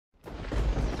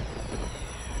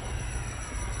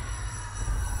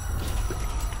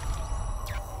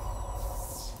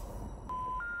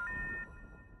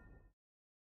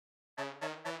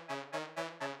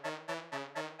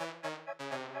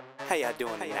How y'all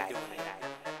doing tonight?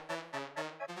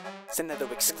 It's another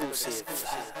exclusive.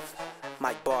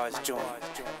 Mike Bars joint.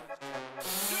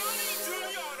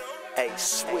 Hey,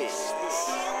 SwizZz.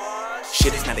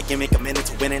 Shit is not a gimmick, a minute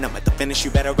to win it. I'm at the finish,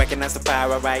 you better recognize the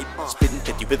fire, alright? Spitting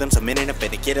 50 rhythms a minute, I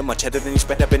better get it much better than you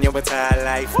spread up in your entire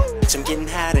life. Bitch, I'm getting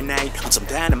high tonight on some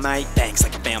dynamite, thanks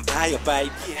like a vampire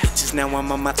bite. Bitches, now I'm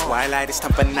on my Twilight, it's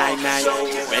time for night-night,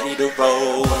 ready to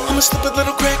roll. I'ma slip a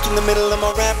little crack in the middle of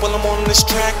my rap while I'm on this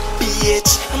track,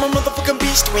 bitch. I'm a motherfucking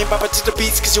beast, you ain't bopping to the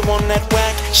beats cause you on that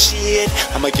whack shit.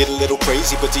 I'ma get a little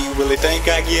crazy, but do you really think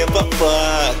I give a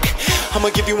fuck? I'ma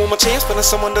give you one more chance, but if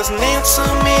someone doesn't answer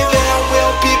me, then I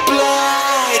will be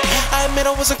blind. I admit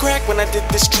I was a crack when I did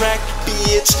this track,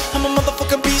 bitch. I'm a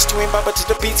motherfucking beast, you ain't bopping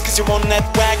to the beats cause you on that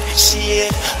whack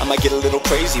shit. I might get a little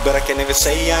crazy, but I can't even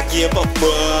say I give a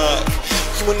fuck.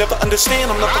 You will never understand,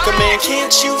 I'm not like a man,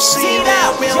 can't you see that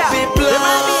I will be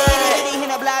blind?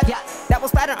 That will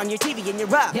splatter on your TV and your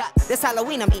rub. This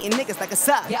Halloween I'm eating niggas like a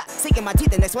sub. Sinking my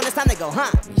teeth, the next one it's time to go,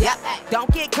 huh? Don't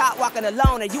get caught walking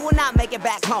alone, and you will not make it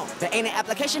back home. There ain't an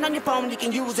application on your phone you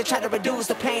can use to try to reduce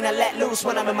the pain I let loose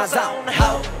when I'm in my zone.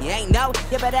 Ho, you ain't know,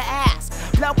 you better ask.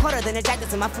 Blow colder than the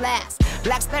jackets in my flask.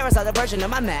 Black sparrows are the version of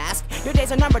my mask. Your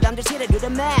days are numbered, I'm just here to do the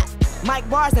math. Mike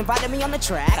Bars invited me on the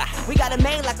track. We got it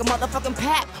made like a motherfucking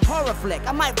pack. Horror flick,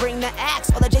 I might bring the axe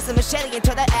or the Jason Machete and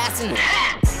turn the ass in.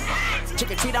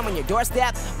 Trick or treat, I'm on your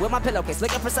doorstep with my pillowcase,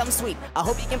 looking for something sweet. I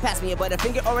hope you can pass me a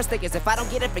butterfinger or a Snickers. If I don't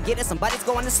get it, forget it, somebody's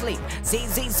going to sleep.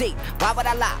 SwizZz, why would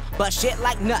I lie? But shit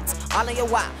like nuts, all in your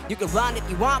why. You can run if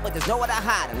you want, but there's nowhere to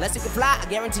hide. Unless you can fly, I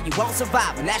guarantee you won't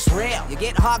survive, and that's real. You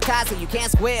get hog-tied so you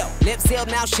can't squeal. Lips sealed,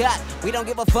 now shut, we don't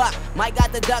give a fuck. Mike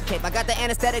got the duct tape, I got the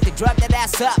anesthetic to drug that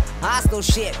ass up. Hostile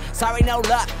shit, sorry no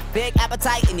luck. Big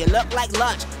appetite and you look like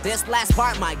lunch. This last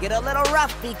part might get a little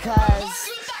rough because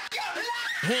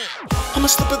I'ma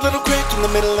slip a little crack in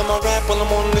the middle of my rap while I'm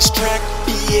on this track,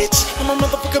 bitch. I'm a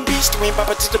motherfucking beast, you ain't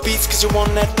bopping to the beats cause you on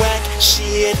that whack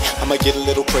shit. I might get a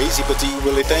little crazy, but do you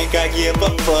really think I give a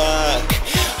fuck?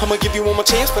 I'ma give you one more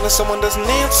chance, but if someone doesn't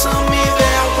answer me, then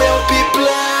I will be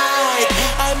blind.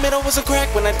 I admit I was a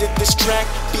crack when I did this track,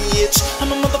 bitch.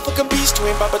 I'm a motherfucking beast, you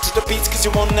ain't bopping to the beats cause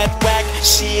you on that whack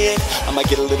shit. I might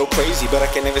get a little crazy, but I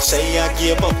can't even say I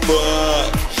give a fuck.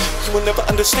 You will never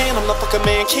understand, I'm not fucking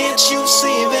man, can't you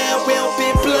see that we'll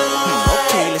be blind?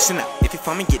 Okay, listen up, if you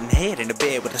find me getting head in the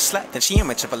bed with a slut, then she ain't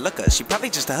much of a looker. She probably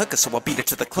just a hooker, so I beat her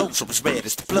to the clothes so it's red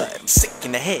as the blood. I'm sick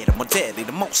in the head, I'm more deadly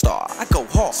than most are. I go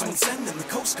hard, so I'm sending the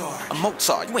Coast Guard. I'm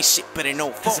Mozart, you ain't shit but ain't no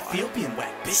fault. Cause I feel being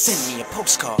whack, bitch. Send me a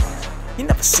postcard. You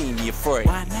never seen me afraid.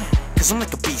 Why not? Cause I'm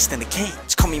like a beast in a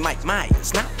cage. Call me Mike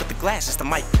Myers, not with the glasses, the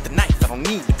mic with the knife. I don't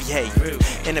need to behave.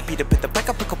 And I beat a bit the back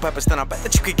up, pickle peppers, then I bet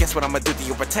that you could guess what I'ma do to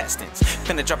your intestines.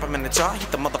 Finna drop them in the jar,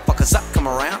 hit the motherfuckers up, come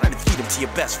around and feed them to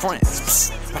your best friends.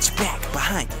 Psst, watch your back,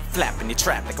 behind you, flapping your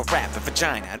trap like a rapping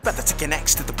vagina. I'd rather take an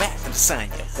axe to the back than to sign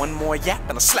you. One more yap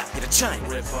and I'll slap you to China.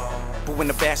 But when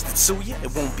the bastard sue you,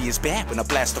 it won't be as bad when I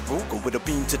blast a Ruger with a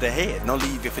beam to the head. And I'll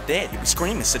leave you for dead, you'll be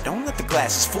screaming, so don't let the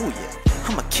glasses fool you.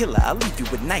 I'm a killer, I'll leave you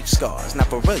with knife scars. Not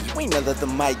for real, you ain't none of the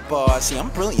Mike Bars. See, I'm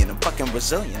brilliant, I'm fucking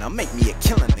Brazilian. I'll make me a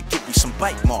killing to give you some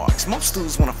bite marks. Most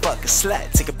dudes wanna fuck a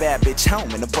slut, take a bad bitch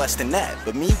home and a busted nut.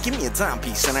 But me, give me a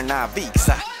timepiece and an IV,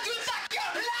 cause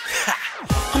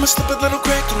I'ma slip a little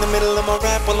crack in the middle of my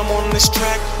rap while I'm on this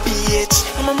track, bitch.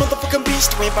 I'm a motherfucking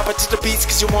beast, you ain't bopping to the beats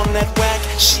cause you on that whack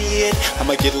shit. I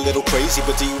might get a little crazy,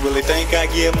 but do you really think I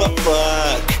give a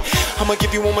fuck? I'ma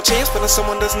give you one more chance, but if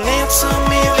someone doesn't answer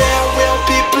me, then I will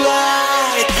be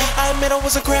blind. I admit I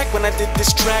was a crack when I did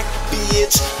this track,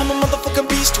 bitch. I'm a motherfucking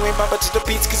beast, you ain't bopping to the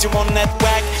beats cause you on that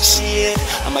whack shit.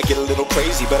 I might get a little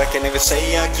crazy, but I can't even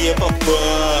say I give a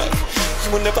fuck.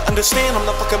 You will never understand, I'm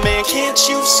not fucking man, can't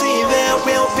you see that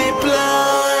we'll be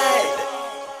blind?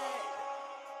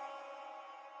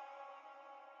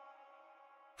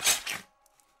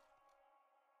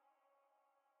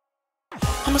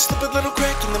 I'ma slip a little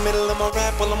crack in the middle of my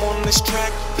rap while I'm on this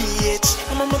track, bitch.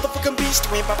 I'm a motherfucking beast,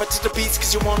 you ain't bopping to the beats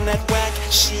cause you on that whack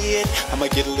shit. I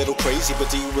might get a little crazy, but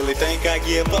do you really think I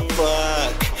give a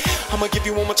fuck? I'ma give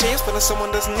you one more chance, but if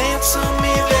someone doesn't answer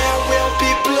me, then I will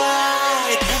be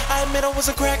blind. I admit I was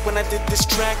a crack when I did this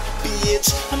track,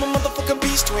 bitch. I'm a motherfucking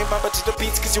beast, you ain't bopping to the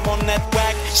beats cause you on that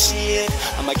whack shit.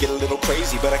 I might get a little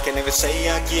crazy, but I can't even say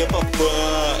I give a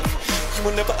fuck. You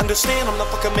will never understand, I'm not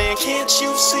fucking man, can't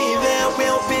you see that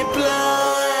we'll be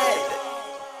blind?